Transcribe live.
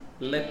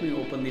Let me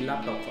open the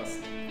laptop first.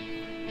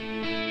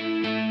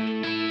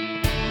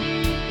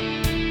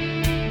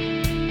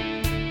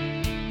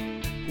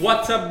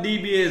 What's up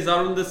DBAs,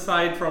 Arun this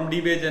side from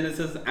DBA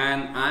Genesis,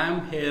 and I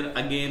am here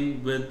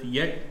again with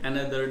yet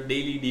another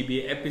daily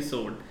DBA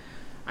episode.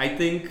 I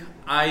think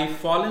I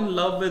fall in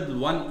love with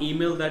one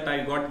email that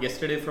I got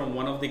yesterday from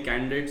one of the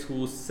candidates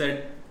who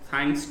said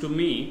thanks to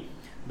me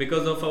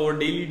because of our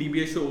daily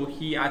DBA show.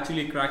 He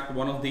actually cracked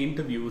one of the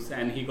interviews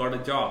and he got a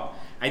job.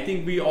 I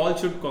think we all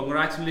should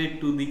congratulate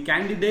to the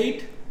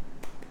candidate.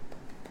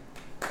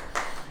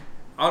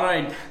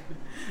 Alright,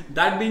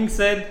 that being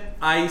said,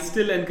 I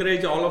still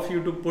encourage all of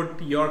you to put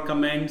your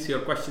comments, your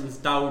questions,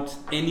 doubts,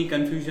 any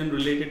confusion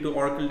related to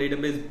Oracle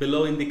database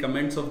below in the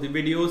comments of the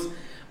videos.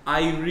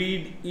 I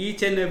read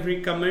each and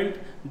every comment,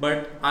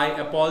 but I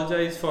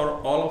apologize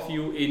for all of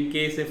you in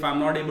case if I'm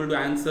not able to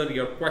answer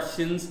your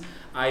questions.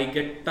 I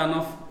get ton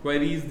of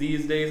queries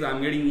these days.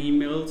 I'm getting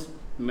emails,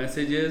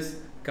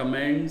 messages,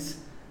 comments.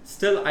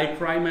 Still, I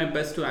try my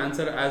best to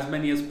answer as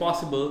many as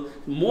possible.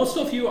 Most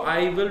of you,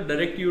 I will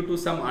direct you to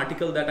some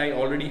article that I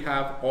already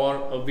have or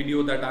a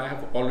video that I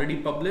have already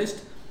published.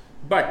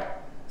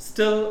 But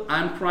still,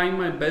 I'm trying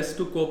my best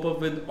to cope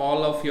up with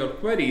all of your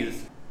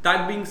queries.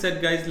 That being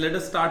said, guys, let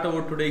us start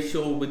our today's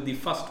show with the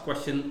first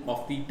question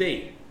of the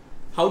day.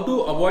 How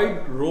to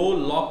avoid row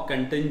lock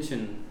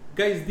contention?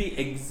 Guys, the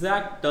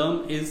exact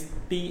term is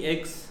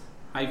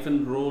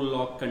TX-row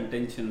lock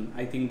contention.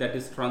 I think that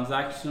is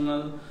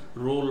transactional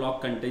row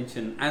lock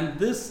contention, and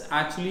this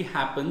actually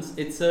happens.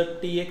 It's a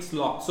TX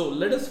lock. So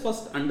let us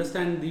first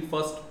understand the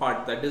first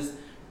part, that is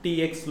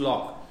TX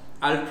lock.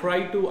 I'll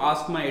try to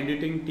ask my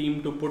editing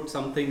team to put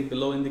something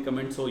below in the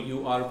comments so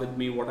you are with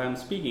me what I'm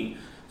speaking.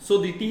 So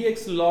the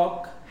TX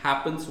lock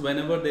happens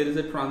whenever there is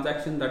a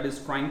transaction that is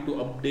trying to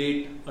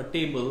update a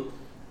table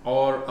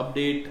or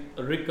update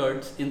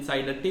records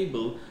inside a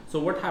table. So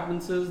what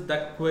happens is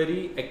that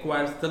query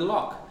acquires the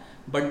lock,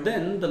 but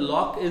then the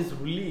lock is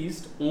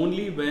released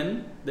only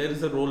when there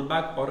is a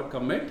rollback or a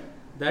commit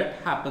that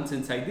happens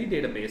inside the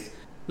database.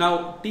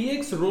 Now,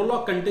 TX row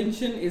lock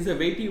contention is a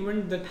wait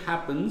event that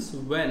happens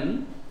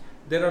when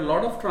there are a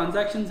lot of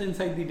transactions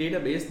inside the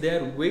database. They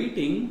are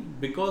waiting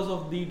because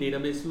of the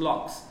database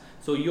locks.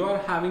 So you are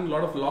having a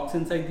lot of locks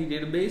inside the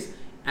database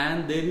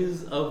and there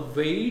is a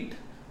wait,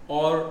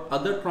 or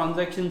other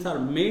transactions are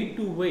made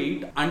to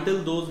wait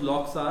until those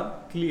locks are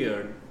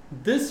cleared.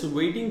 This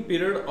waiting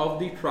period of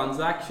the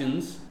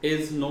transactions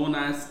is known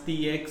as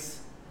TX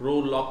row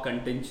lock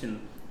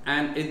contention,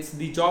 and it's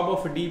the job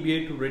of a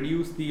DBA to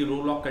reduce the row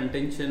lock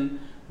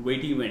contention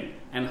wait event.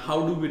 And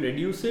how do we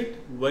reduce it?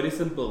 Very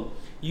simple.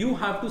 You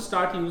have to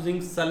start using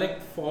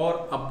select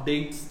for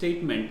update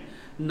statement.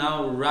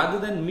 Now, rather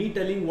than me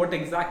telling what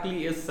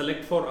exactly is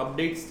select for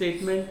update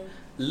statement,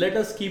 let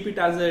us keep it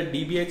as a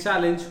DBA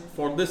challenge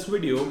for this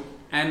video,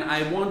 and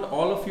I want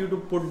all of you to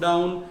put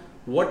down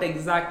what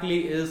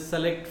exactly is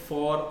select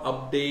for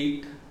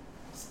update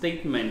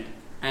statement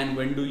and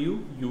when do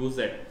you use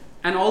it.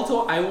 And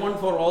also I want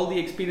for all the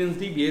experienced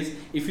DBAs,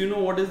 if you know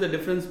what is the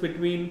difference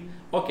between,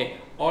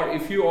 or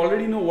if you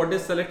already know what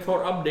is select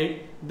for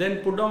update, then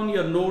put down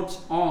your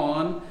notes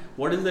on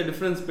what is the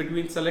difference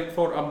between select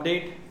for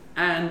update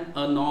and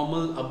a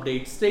normal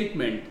update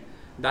statement.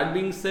 That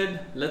being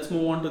said, let's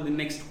move on to the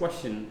next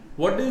question.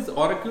 What is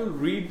Oracle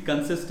read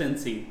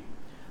consistency?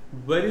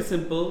 Very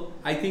simple.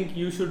 I think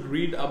you should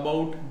read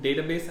about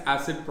database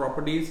ACID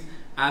properties.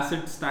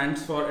 ACID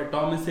stands for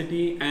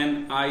atomicity,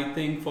 and I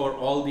think for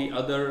all the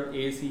other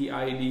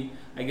ACID,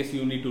 I guess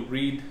you need to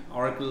read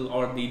Oracle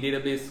or the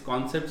database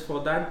concepts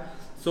for that.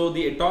 So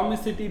the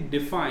atomicity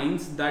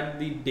defines that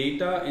the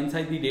data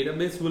inside the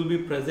database will be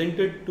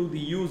presented to the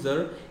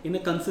user in a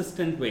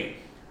consistent way.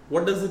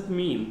 What does it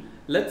mean?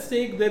 Let's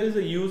take there is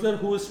a user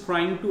who is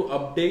trying to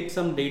update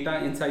some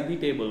data inside the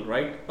table,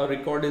 right? A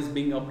record is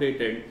being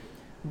updated,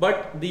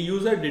 but the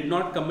user did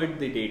not commit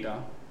the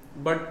data.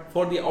 But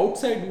for the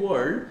outside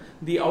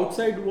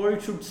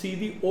world should see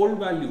the old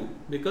value,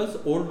 because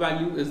old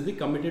value is the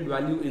committed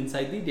value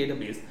inside the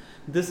database.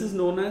 This is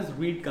known as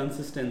read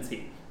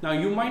consistency. Now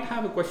you might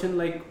have a question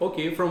like,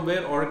 okay, from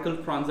where Oracle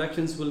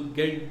transactions will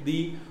get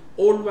the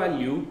old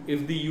value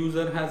if the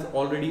user has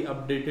already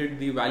updated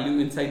the value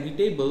inside the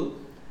table?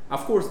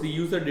 Of course, the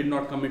user did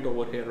not commit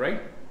over here,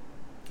 right?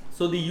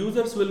 So the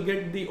users will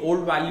get the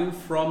old value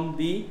from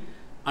the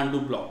undo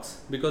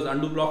blocks, because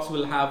undo blocks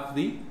will have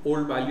the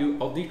old value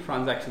of the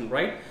transaction,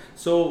 right?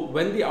 So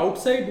when the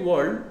outside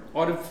world,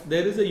 or if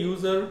there is a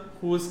user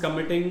who is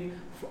committing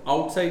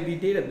outside the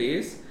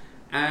database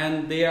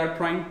and they are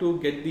trying to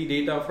get the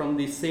data from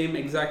the same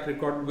exact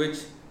record which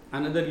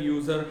another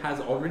user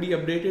has already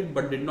updated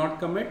but did not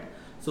commit,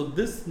 so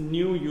this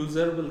new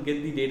user will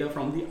get the data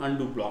from the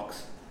undo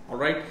blocks. All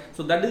right,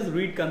 so that is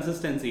read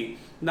consistency.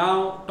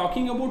 Now,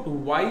 talking about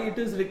why it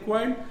is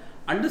required,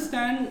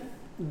 understand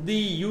the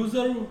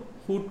user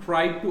who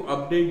tried to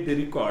update the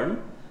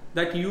record,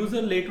 that user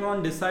later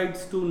on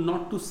decides to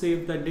not to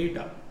save the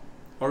data,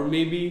 or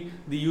maybe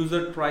the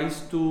user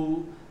tries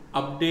to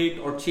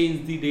update or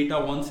change the data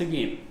once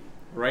again,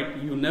 right?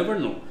 You never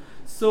know.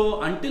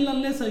 So until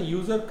unless a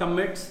user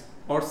commits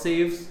or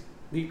saves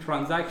the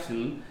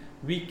transaction,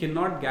 we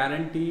cannot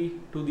guarantee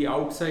to the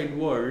outside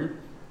world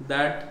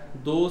that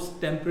those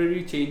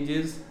temporary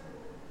changes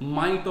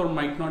might or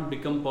might not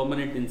become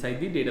permanent inside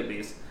the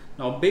database.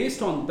 Now,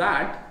 based on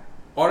that,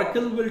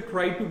 Oracle will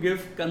try to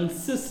give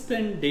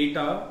consistent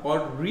data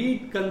or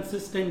read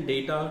consistent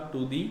data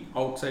to the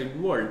outside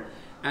world.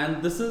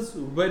 And this is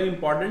very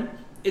important.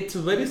 It's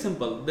very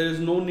simple. There is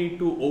no need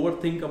to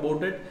overthink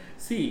about it.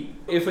 See,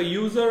 if a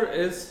user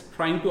is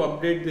trying to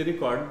update the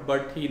record,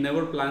 but he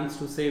never plans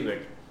to save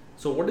it.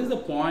 So what is the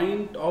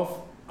point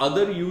of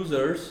other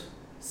users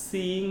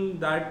seeing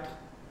that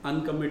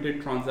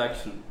uncommitted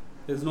transaction?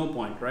 There's no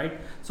point, right?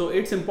 So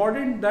it's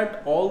important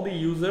that all the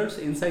users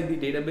inside the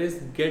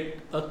database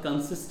get a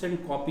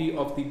consistent copy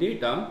of the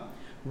data,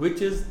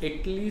 which is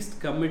at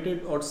least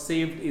committed or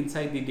saved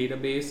inside the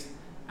database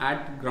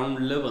at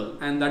ground level.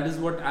 And that is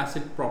what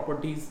ACID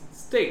properties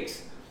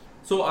states.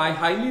 So I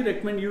highly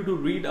recommend you to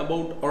read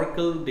about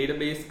Oracle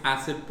database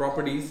ACID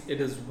properties.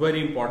 It is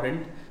very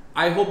important.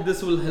 I hope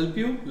this will help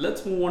you.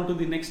 Let's move on to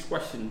the next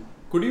question.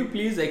 Could you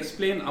please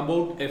explain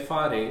about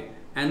FRA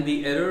and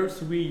the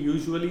errors we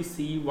usually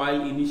see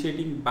while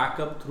initiating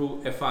backup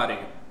through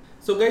FRA?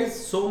 So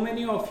guys, so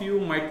many of you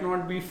might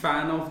not be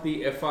fan of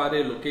the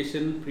FRA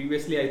location.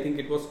 Previously, I think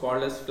it was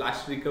called as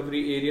flash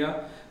recovery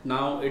area.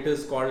 Now it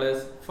is called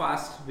as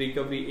fast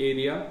recovery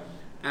area.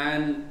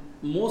 And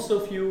most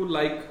of you,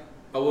 like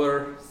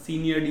our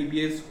senior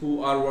DBAs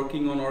who are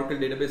working on Oracle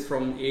database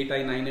from 8i,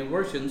 9i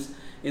versions,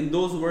 in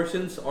those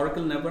versions,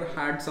 Oracle never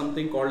had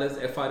something called as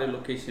FRA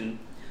location.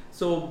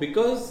 So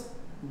because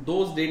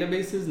those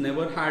databases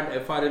never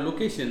had FRA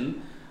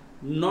location,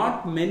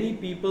 not many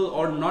people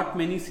or not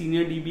many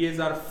senior DBAs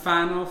are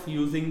fan of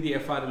using the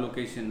FRA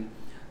location.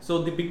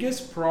 So the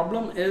biggest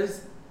problem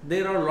is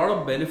there are a lot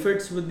of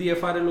benefits with the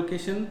FRA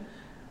location,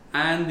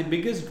 and the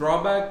biggest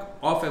drawback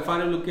of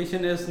FRA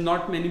location is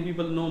not many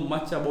people know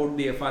much about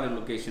the FRA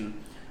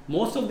location.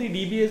 Most of the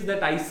DBAs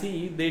that I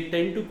see, they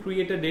tend to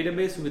create a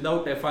database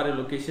without FRA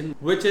location,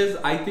 which is,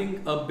 I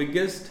think, a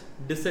biggest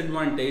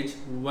disadvantage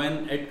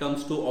when it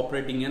comes to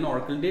operating an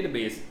Oracle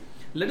database.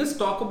 Let us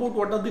talk about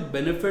what are the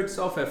benefits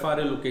of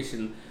FRA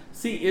location.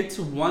 See, it's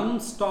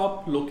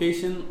one-stop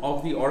location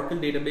of the Oracle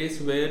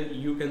database where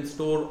you can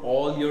store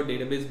all your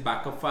database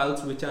backup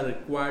files which are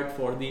required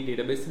for the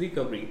database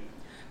recovery.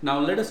 Now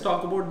let us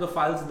talk about the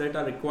files that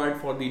are required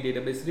for the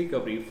database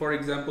recovery. For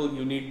example,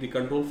 you need the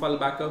control file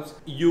backups,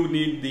 you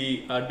need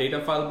the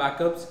data file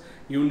backups,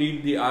 you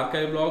need the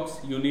archive logs,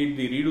 you need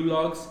the redo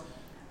logs.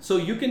 So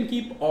you can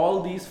keep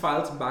all these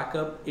files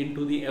backup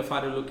into the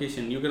FRA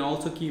location. You can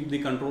also keep the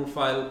control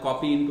file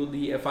copy into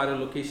the FRA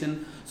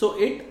location.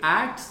 So it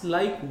acts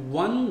like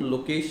one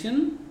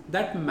location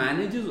that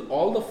manages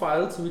all the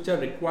files which are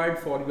required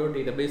for your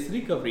database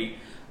recovery.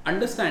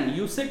 Understand,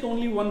 you set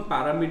only one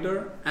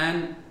parameter,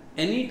 and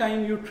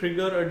anytime you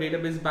trigger a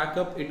database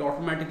backup, it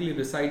automatically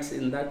resides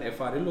in that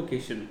FRA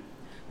location.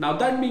 Now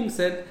that being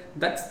said,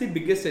 that's the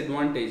biggest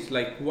advantage,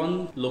 like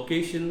one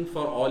location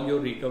for all your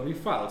recovery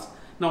files.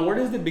 Now what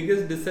is the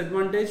biggest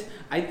disadvantage?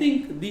 I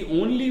think the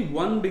only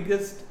one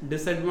biggest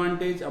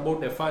disadvantage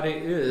about FRA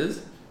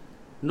is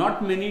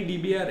not many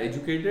DB are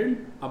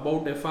educated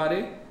about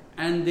FRA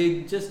and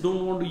they just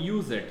don't want to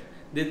use it.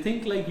 They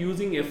think like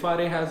using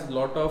FRA has a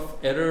lot of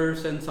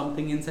errors and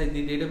something inside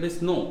the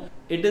database. No,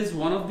 it is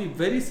one of the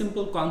very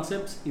simple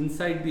concepts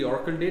inside the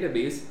Oracle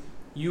database.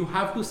 You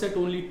have to set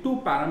only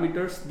two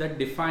parameters that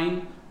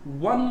define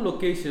one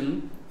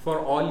location for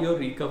all your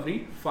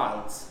recovery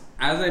files.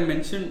 As I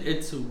mentioned,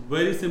 it's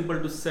very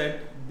simple to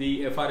set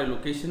the FRA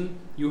location.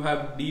 You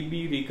have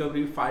DB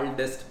recovery file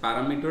dest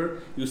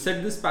parameter. You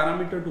set this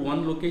parameter to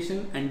one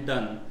location and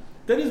done.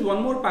 There is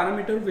one more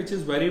parameter which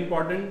is very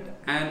important,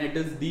 and it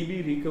is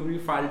DB recovery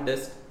file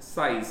dest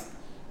size.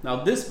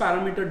 Now this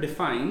parameter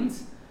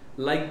defines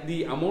like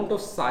the amount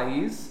of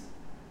size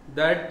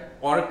that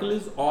Oracle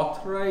is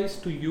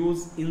authorized to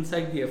use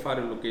inside the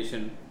FRA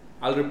location.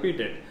 I'll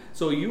repeat it.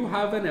 So you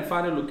have an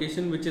FRA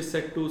location which is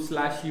set to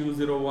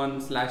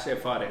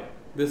 /u01/FRA.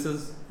 This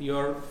is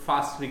your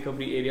fast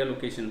recovery area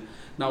location.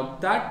 Now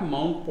that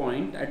mount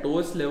point at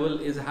OS level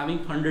is having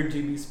 100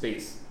 GB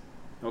space.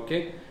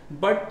 Okay,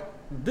 but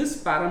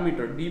this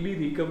parameter DB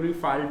recovery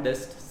file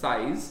dest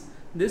size,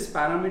 this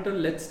parameter,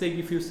 let's take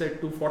if you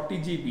set to 40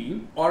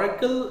 GB,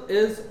 Oracle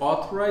is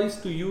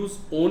authorized to use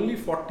only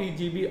 40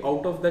 GB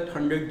out of that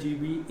 100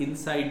 GB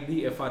inside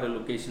the FRA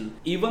location.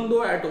 Even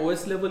though at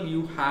OS level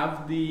you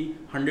have the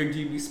 100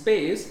 GB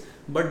space,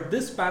 but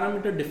this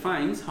parameter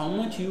defines how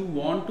much you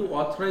want to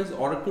authorize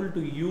Oracle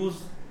to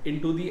use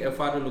into the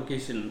FRA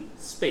location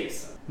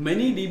space.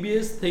 Many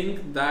DBAs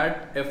think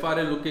that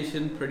FRA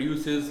location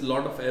produces a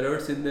lot of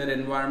errors in their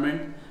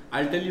environment.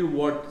 I'll tell you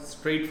what,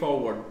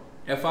 straightforward.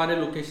 FRA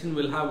location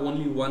will have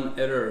only one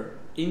error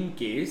in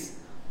case,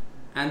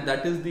 and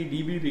that is the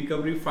DB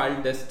recovery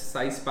file dest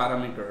size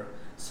parameter.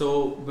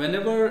 So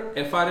whenever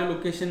FRA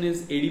location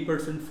is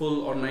 80%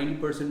 full or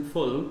 90%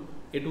 full,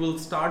 it will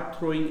start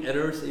throwing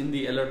errors in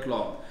the alert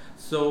log.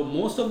 So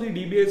most of the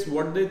DBAs,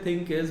 what they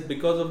think is,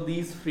 because of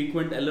these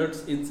frequent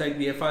alerts inside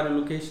the FRA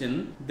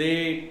location,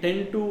 they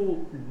tend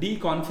to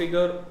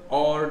deconfigure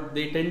or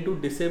they tend to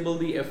disable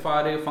the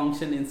FRA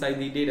function inside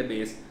the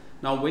database.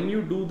 Now when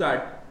you do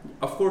that,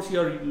 of course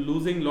you're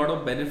losing a lot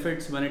of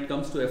benefits when it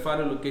comes to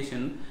FRA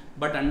location,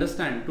 but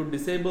understand, to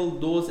disable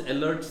those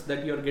alerts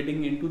that you're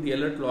getting into the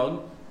alert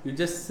log, you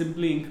just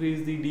simply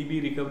increase the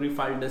DB recovery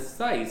file disk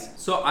size.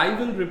 So I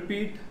will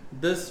repeat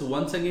this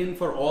once again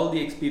for all the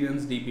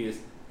experienced DBAs.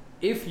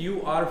 If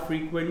you are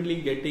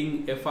frequently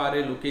getting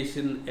FRA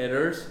location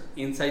errors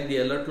inside the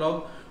alert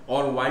log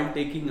or while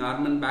taking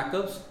RMAN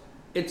backups,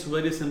 it's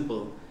very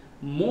simple.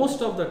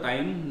 Most of the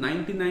time,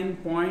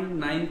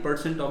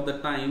 99.9% of the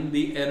time,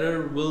 the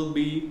error will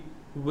be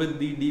with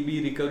the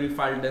DB recovery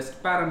file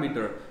disk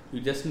parameter.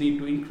 You just need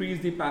to increase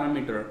the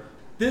parameter.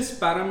 This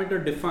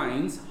parameter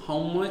defines how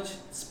much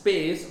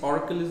space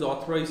Oracle is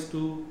authorized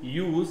to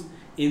use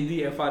in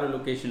the FRA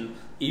location.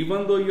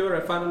 Even though your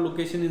FRA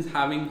location is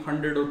having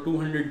 100 or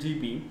 200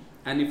 GB,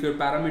 and if your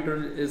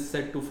parameter is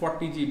set to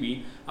 40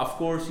 GB, of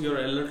course your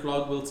alert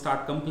log will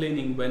start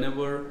complaining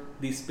whenever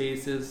the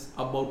space is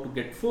about to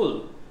get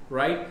full,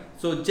 right?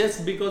 So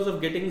just because of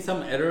getting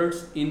some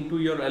errors into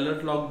your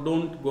alert log,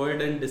 don't go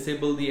ahead and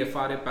disable the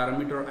FRA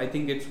parameter. I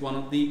think it's one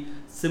of the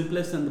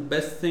simplest and the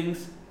best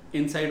things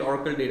inside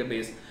Oracle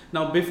database.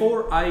 Now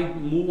before I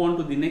move on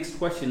to the next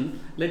question,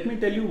 let me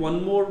tell you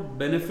one more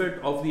benefit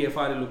of the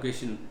FRA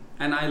location,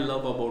 and I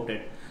love about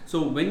it.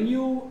 So when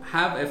you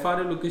have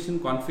FRA location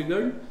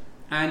configured,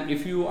 and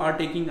if you are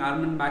taking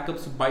RMAN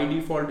backups by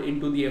default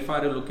into the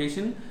FRA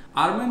location,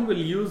 RMAN will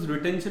use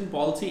retention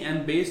policy,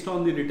 and based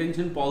on the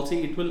retention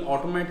policy, it will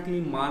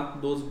automatically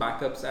mark those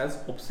backups as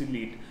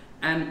obsolete.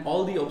 And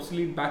all the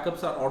obsolete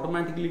backups are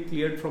automatically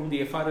cleared from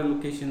the FRA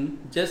location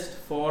just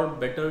for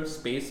better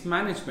space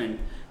management.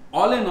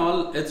 All in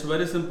all, it's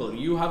very simple.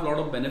 You have a lot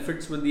of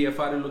benefits with the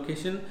FRA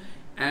location,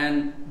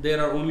 and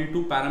there are only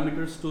two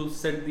parameters to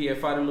set the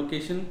FRA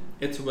location.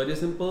 It's very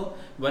simple.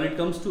 When it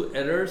comes to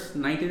errors,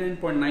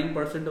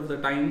 99.9% of the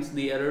times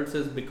the errors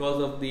is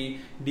because of the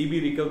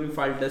DB recovery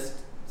file disk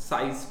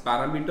size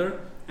parameter,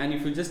 and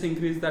if you just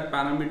increase that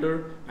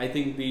parameter, I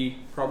think the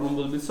problem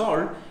will be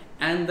solved.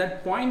 And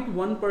that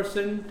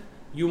 0.1%,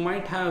 you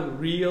might have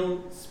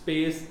real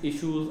space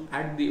issues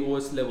at the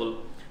OS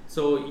level.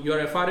 So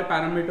your FRA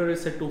parameter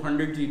is set to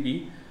 100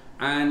 GB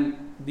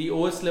and the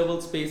OS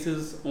level space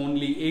is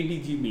only 80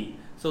 GB.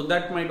 So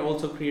that might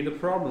also create a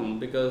problem,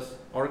 because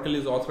Oracle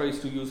is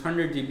authorized to use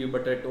 100 GB,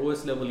 but at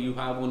OS level you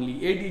have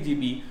only 80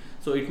 GB.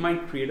 So it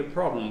might create a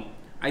problem.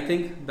 I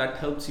think that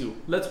helps you.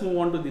 Let's move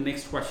on to the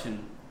next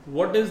question.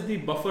 What is the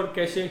buffer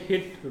cache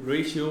hit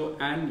ratio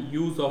and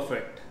use of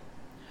it?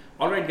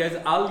 Alright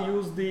guys, I'll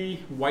use the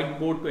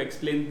whiteboard to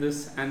explain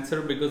this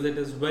answer because it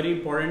is very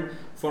important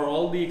for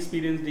all the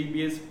experienced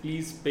DBAs.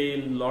 Please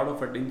pay a lot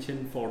of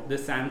attention for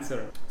this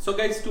answer. So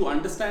guys, to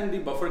understand the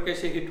buffer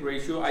cache hit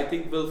ratio, I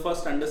think we'll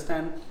first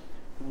understand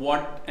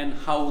what and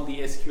how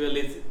the SQL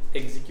is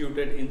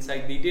executed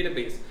inside the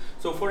database.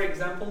 So for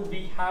example,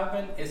 we have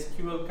an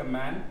SQL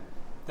command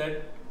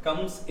that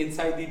comes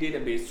inside the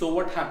database. So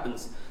what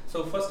happens?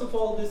 So first of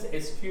all, this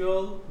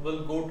SQL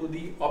will go to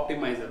the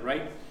optimizer,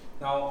 right?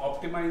 Now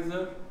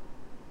optimizer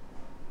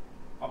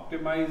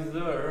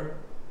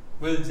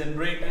will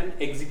generate an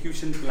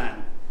execution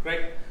plan,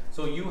 right?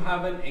 So you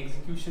have an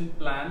execution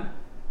plan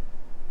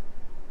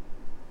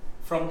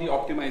from the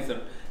optimizer.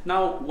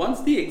 Now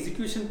once the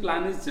execution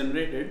plan is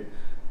generated,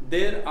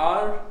 there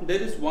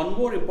is one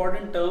more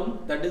important term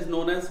that is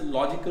known as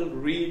logical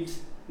reads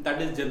that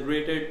is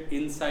generated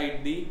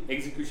inside the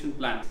execution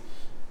plan.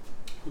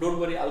 Don't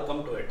worry, I'll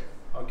come to it.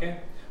 Okay,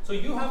 so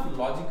you have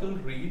logical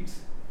reads.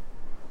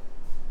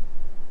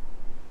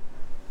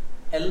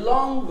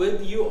 Along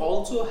with, you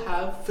also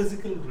have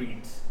physical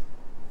reads.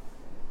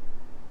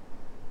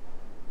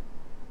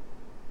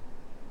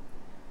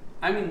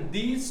 I mean,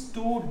 these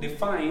two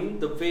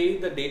define the way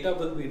the data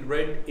will be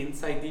read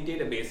inside the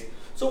database.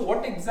 So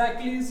what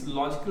exactly is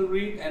logical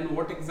read and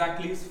what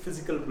exactly is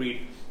physical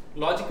read?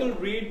 Logical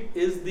read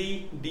is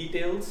the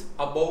details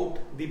about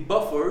the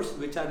buffers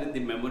which are in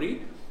the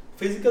memory.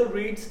 Physical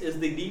reads is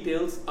the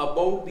details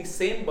about the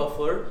same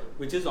buffer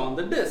which is on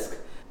the disk.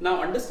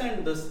 Now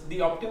understand this, the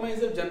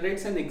optimizer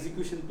generates an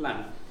execution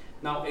plan.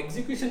 Now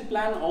execution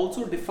plan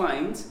also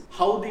defines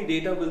how the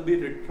data will be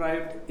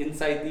retrieved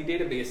inside the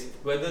database,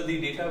 whether the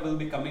data will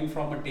be coming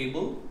from a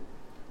table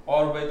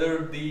or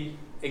whether the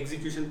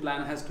execution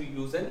plan has to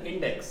use an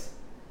index,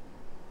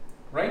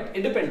 right?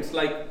 It depends,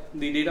 like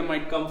the data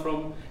might come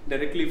from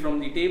directly from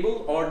the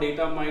table or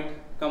data might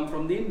come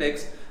from the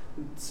index.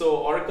 So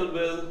Oracle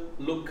will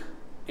look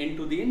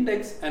into the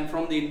index, and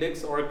from the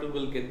index Oracle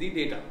will get the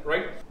data,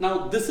 right?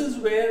 Now this is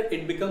where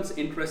it becomes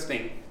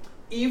interesting.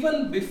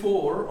 Even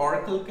before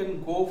Oracle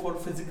can go for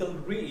physical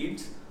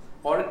reads,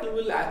 Oracle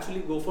will actually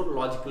go for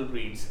logical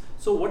reads.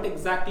 So what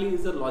exactly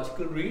is a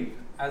logical read?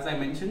 As I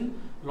mentioned,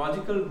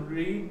 logical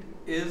read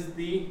is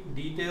the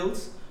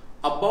details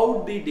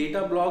about the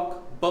data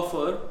block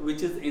buffer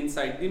which is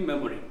inside the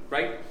memory,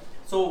 right?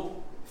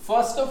 So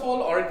First of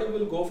all, Oracle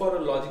will go for a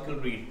logical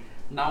read.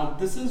 Now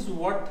this is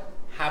what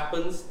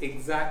happens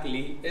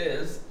exactly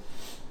is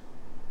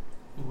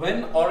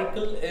when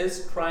Oracle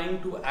is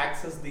trying to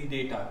access the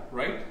data,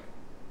 right?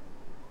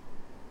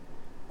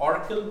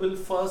 Oracle will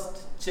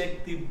first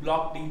check the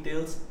block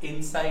details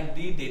inside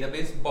the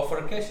database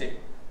buffer cache,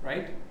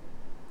 right?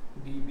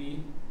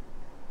 DB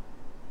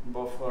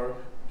buffer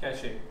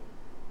cache.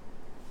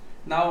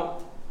 Now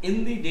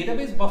in the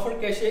database buffer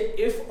cache,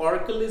 if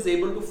Oracle is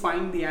able to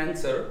find the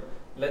answer,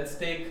 let's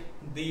take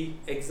the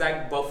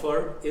exact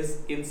buffer is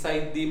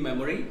inside the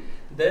memory,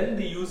 then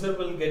the user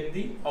will get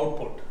the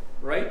output,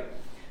 right?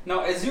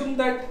 Now assume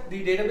that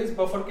the database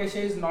buffer cache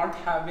is not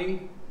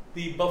having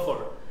the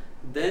buffer,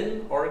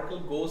 then Oracle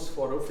goes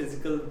for a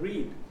physical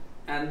read,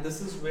 and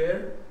this is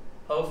where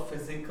a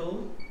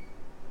physical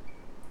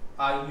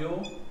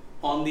IO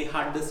on the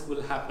hard disk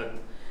will happen.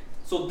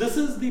 So this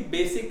is the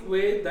basic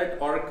way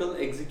that Oracle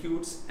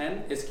executes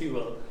an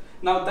SQL.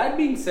 Now that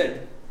being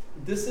said,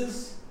 this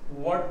is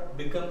what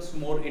becomes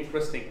more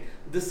interesting.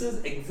 This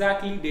is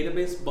exactly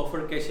database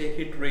buffer cache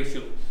hit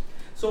ratio.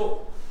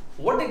 So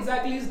what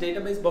exactly is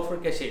database buffer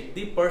cache?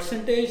 The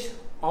percentage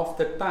of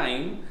the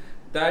time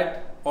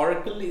that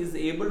Oracle is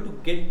able to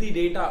get the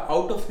data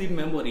out of the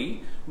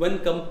memory when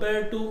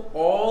compared to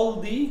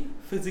all the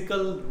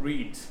physical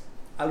reads.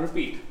 I'll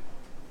repeat.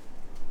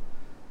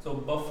 So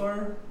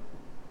buffer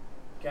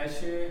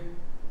cache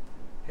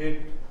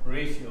hit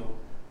ratio,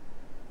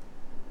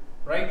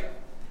 right?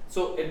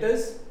 So it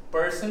is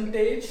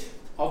percentage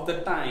of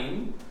the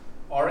time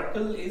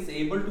Oracle is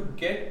able to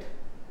get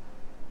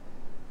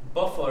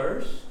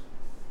buffers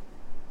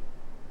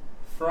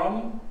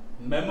from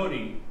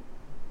memory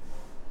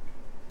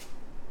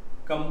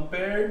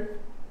compared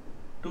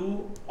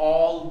to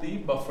all the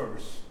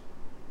buffers,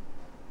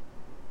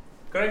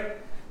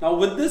 correct? Now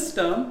with this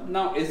term,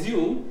 now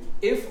assume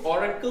if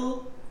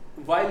Oracle,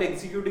 while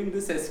executing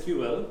this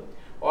SQL,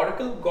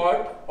 Oracle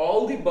got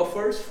all the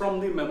buffers from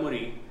the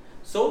memory,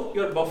 so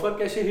your buffer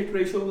cache hit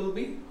ratio will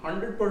be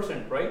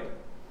 100%, right?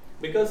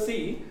 Because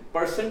see,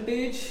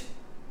 percentage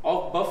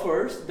of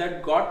buffers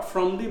that got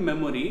from the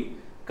memory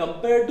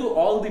compared to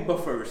all the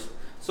buffers.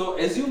 So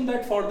assume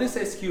that for this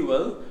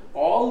SQL,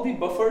 all the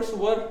buffers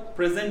were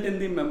present in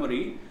the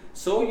memory,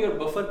 so your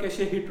buffer cache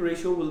hit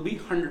ratio will be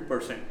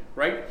 100%,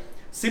 right?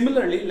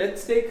 Similarly,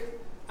 let's take,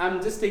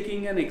 I'm just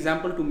taking an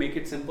example to make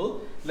it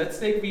simple. Let's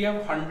take we have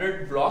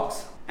 100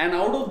 blocks, and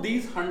out of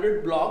these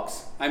 100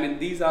 blocks, I mean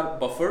these are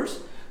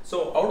buffers.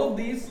 So out of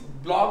these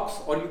blocks,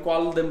 or you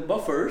call them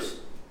buffers,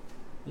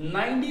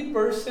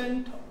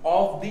 90%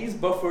 of these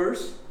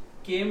buffers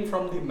came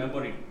from the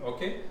memory,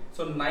 okay?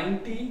 So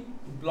 90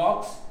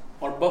 blocks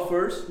or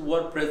buffers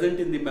were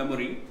present in the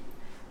memory,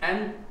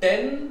 and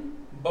 10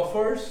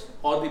 buffers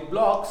or the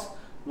blocks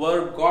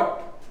were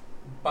got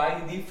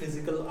by the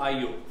physical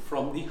IO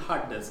from the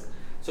hard disk.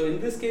 So in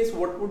this case,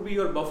 what would be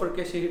your buffer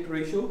cache hit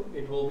ratio?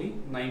 It will be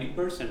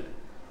 90%.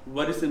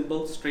 Very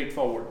simple,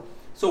 straightforward.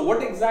 So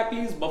what exactly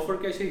is buffer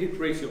cache hit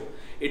ratio?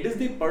 It is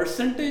the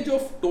percentage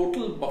of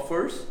total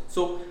buffers.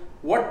 So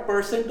what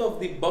percent of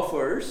the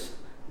buffers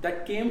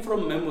that came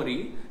from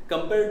memory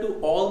compared to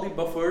all the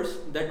buffers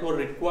that were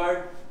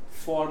required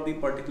for the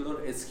particular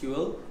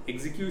SQL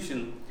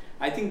execution.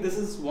 I think this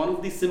is one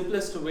of the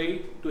simplest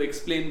way to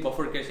explain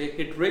buffer cache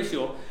hit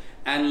ratio.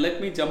 And let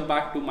me jump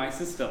back to my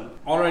system.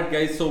 Alright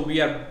guys, so we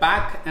are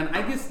back, and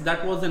I guess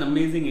that was an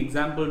amazing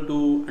example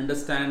to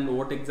understand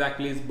what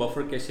exactly is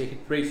buffer cache hit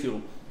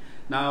ratio.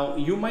 Now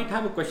you might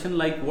have a question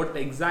like, what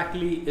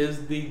exactly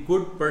is the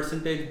good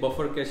percentage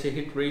buffer cache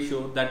hit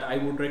ratio that I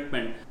would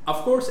recommend? Of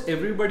course,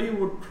 everybody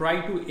would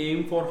try to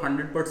aim for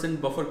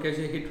 100% buffer cache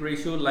hit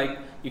ratio. Like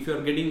if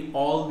you're getting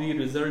all the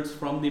results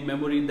from the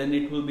memory, then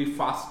it will be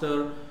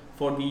faster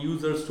for the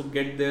users to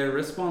get their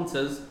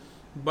responses.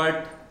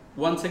 But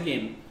once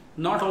again,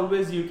 not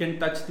always you can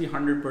touch the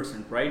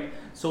 100%, right?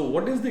 So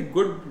what is the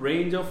good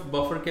range of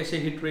buffer cache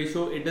hit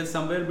ratio? It is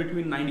somewhere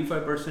between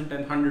 95%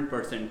 and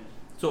 100%.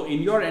 So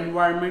in your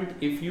environment,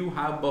 if you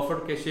have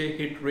buffer cache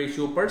hit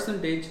ratio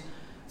percentage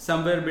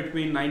somewhere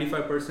between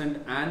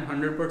 95% and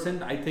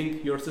 100%, I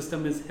think your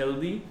system is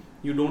healthy.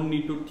 You don't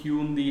need to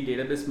tune the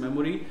database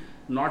memory,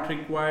 not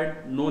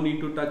required, no need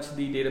to touch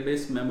the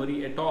database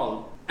memory at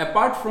all.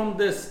 Apart from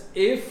this,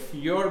 if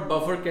your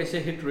buffer cache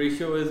hit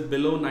ratio is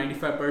below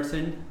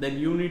 95%, then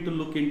you need to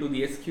look into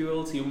the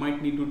SQLs. You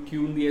might need to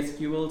tune the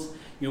SQLs.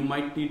 You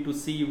might need to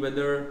see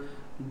whether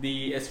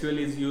the SQL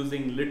is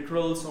using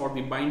literals or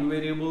the bind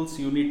variables.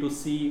 You need to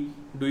see,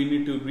 do you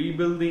need to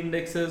rebuild the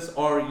indexes,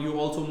 or you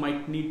also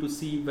might need to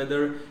see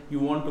whether you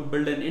want to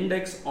build an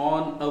index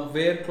on a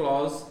where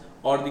clause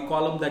or the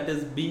column that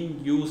is being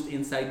used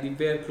inside the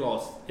where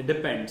clause. It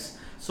depends.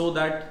 So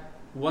that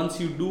once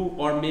you do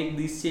or make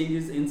these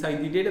changes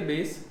inside the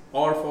database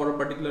or for a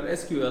particular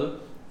SQL,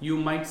 you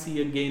might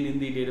see a gain in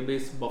the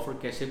database buffer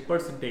cache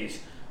percentage.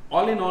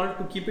 All in all,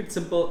 to keep it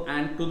simple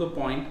and to the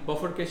point,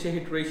 buffer cache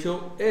hit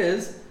ratio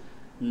is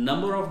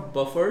number of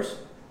buffers,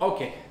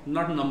 okay,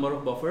 not number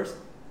of buffers,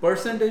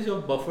 percentage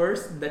of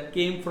buffers that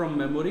came from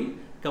memory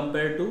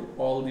compared to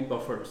all the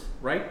buffers,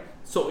 right?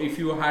 So if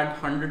you had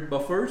 100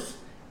 buffers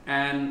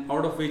and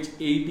out of which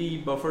 80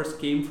 buffers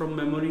came from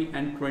memory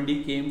and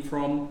 20 came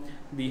from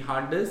the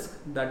hard disk,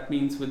 that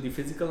means with the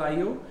physical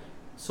IO,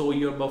 so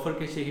your buffer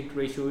cache hit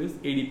ratio is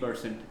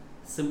 80%.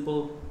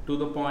 Simple, to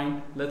the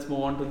point. Let's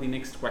move on to the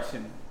next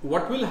question.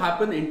 What will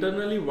happen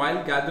internally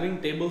while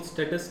gathering table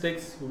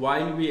statistics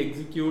while we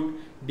execute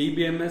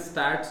dbms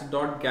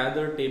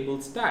stats.gather table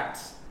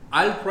stats?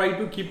 I'll try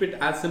to keep it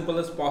as simple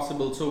as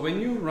possible. So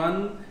when you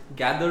run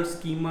gather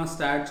schema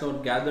stats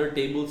or gather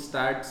table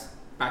stats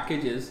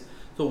packages,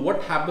 so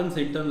what happens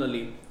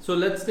internally? So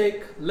let's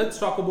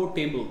talk about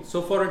table.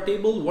 So for a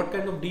table, what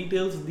kind of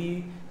details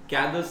the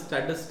gather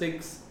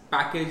statistics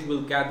package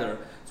will gather?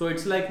 So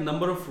it's like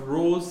number of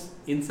rows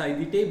inside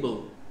the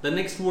table. The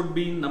next would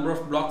be number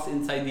of blocks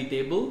inside the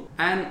table,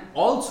 and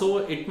also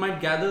it might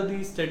gather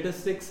the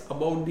statistics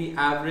about the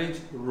average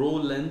row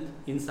length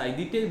inside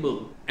the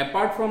table.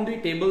 Apart from the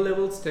table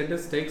level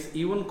statistics,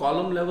 even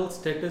column level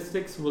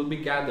statistics will be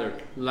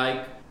gathered,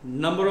 like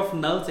number of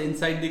nulls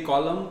inside the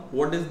column,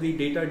 what is the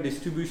data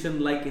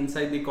distribution like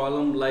inside the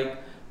column,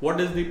 like what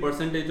is the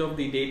percentage of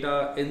the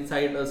data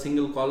inside a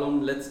single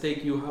column. Let's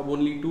take you have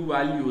only two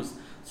values,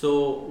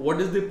 so what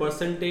is the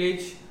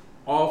percentage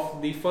of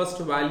the first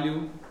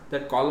value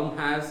that column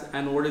has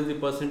and what is the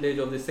percentage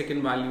of the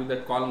second value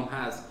that column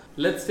has.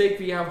 Let's take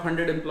we have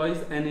 100 employees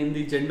and in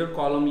the gender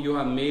column you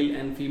have male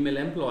and female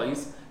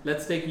employees.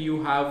 Let's take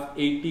you have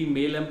 80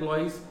 male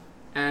employees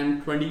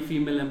and 20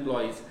 female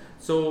employees.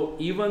 So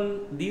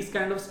even these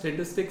kind of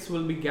statistics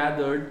will be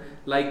gathered,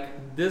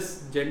 like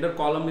this gender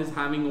column is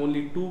having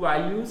only two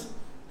values,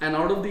 and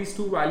out of these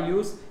two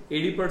values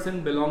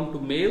 80% belong to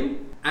male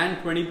and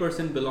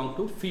 20% belong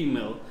to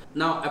female.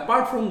 Now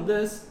apart from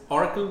this,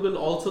 Oracle will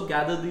also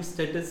gather the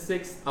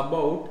statistics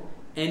about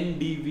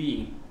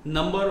NDV,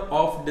 number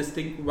of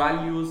distinct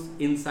values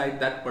inside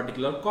that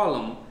particular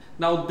column.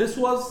 Now this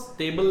was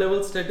table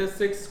level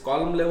statistics,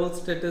 column level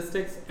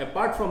statistics.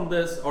 Apart from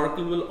this,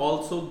 Oracle will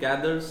also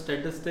gather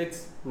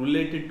statistics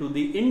related to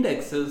the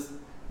indexes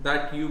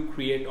that you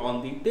create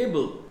on the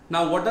table.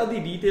 Now what are the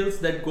details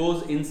that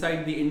goes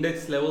inside the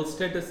index level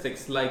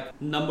statistics, like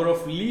number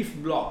of leaf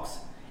blocks,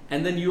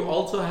 and then you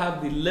also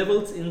have the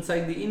levels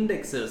inside the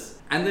indexes,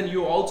 and then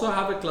you also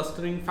have a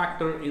clustering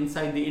factor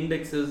inside the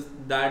indexes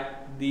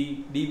that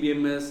the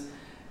DBMS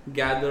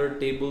gather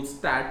table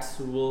stats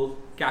will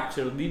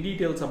capture the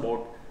details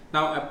about.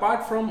 Now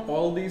apart from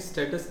all these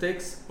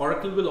statistics,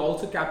 Oracle will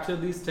also capture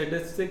these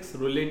statistics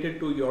related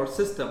to your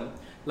system,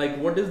 like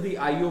what is the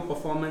IO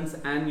performance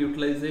and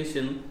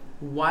utilization,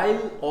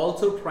 while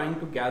also trying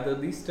to gather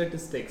these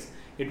statistics.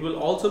 It will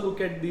also look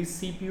at the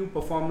CPU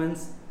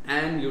performance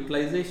and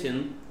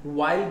utilization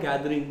while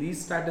gathering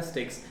these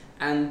statistics,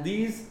 and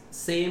these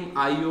same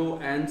IO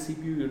and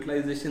CPU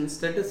utilization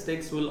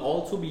statistics will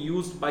also be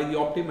used by the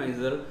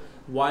optimizer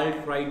while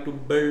trying to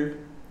build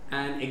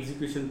an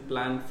execution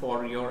plan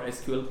for your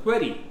SQL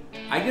query.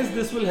 I guess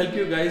this will help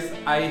you guys.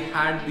 I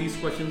had these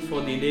questions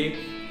for the day,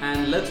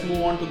 and let's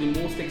move on to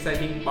the most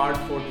exciting part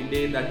for the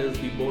day, that is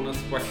the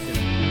bonus question.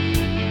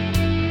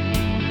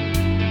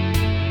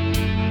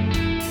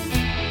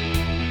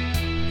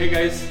 Hey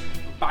guys,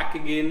 back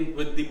again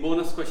with the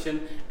bonus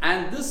question,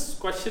 and this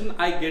question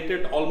I get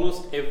it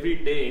almost every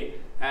day,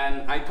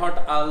 and I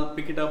thought I'll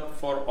pick it up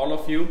for all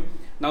of you.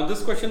 Now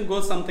this question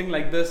goes something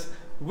like this: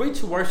 which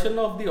version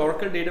of the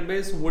Oracle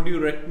database would you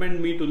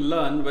recommend me to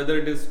learn, whether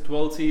it is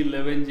 12c,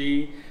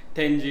 11g,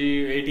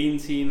 10g,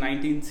 18c,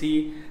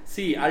 19c?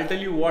 See, I'll tell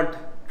you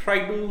what,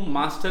 try to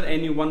master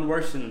any one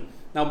version.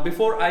 Now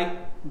before I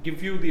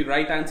give you the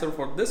right answer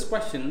for this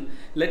question,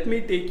 let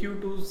me take you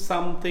to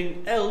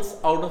something else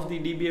out of the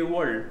DBA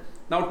world.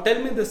 Now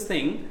tell me this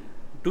thing,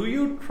 do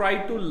you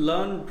try to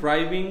learn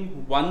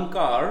driving one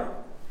car,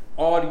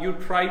 or you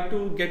try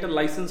to get a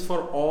license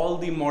for all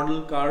the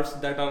model cars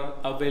that are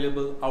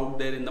available out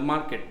there in the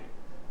market?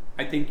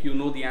 I think you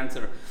know the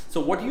answer. So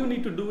what you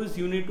need to do is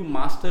you need to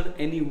master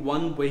any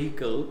one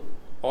vehicle,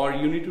 or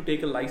you need to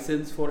take a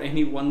license for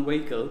any one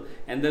vehicle,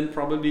 and then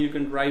probably you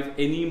can drive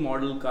any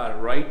model car,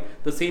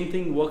 right? The same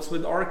thing works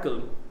with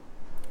Oracle.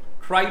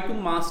 Try to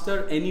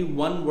master any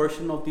one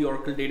version of the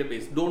Oracle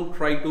database. Don't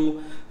try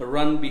to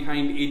run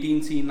behind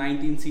 18c,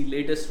 19c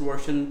latest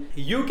version.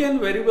 You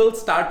can very well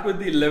start with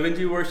the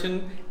 11g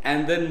version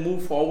and then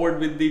move forward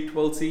with the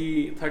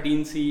 12c,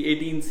 13c,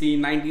 18c,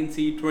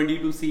 19c,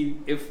 22c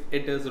if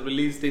it is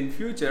released in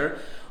future.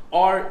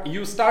 Or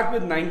you start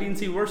with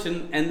 19c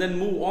version and then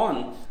move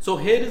on. So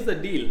here is the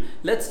deal.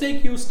 Let's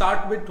take you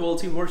start with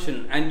 12c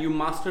version and you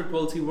master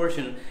 12c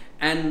version,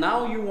 and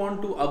now you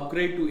want to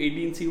upgrade to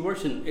 18c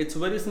version. It's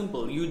very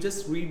simple. You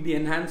just read the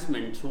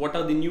enhancements. What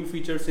are the new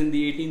features in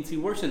the 18c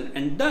version,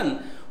 and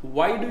done.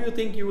 Why do you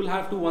think you will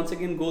have to once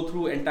again go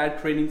through entire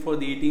training for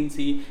the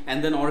 18c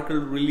and then Oracle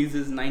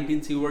releases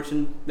 19c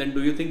version? Then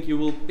do you think you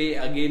will pay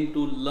again to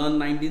learn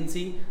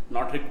 19c?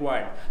 Not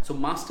required. So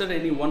master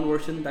any one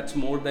version, that's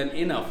more than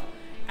enough.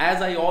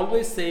 As I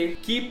always say,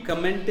 keep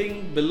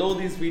commenting below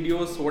these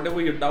videos,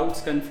 whatever your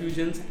doubts,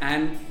 confusions,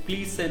 and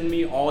please send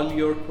me all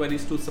your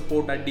queries to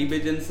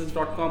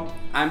support@dbagenesis.com.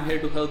 I'm here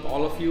to help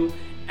all of you,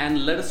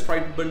 and let us try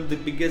to build the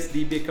biggest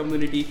DBA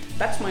community.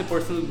 That's my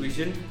personal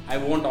vision. I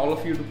want all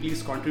of you to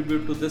please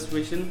contribute to this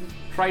vision.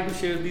 Try to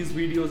share these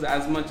videos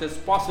as much as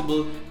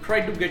possible.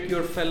 Try to get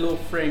your fellow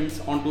friends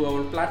onto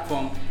our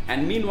platform.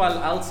 And meanwhile,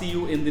 I'll see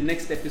you in the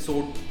next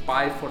episode.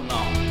 Bye for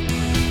now.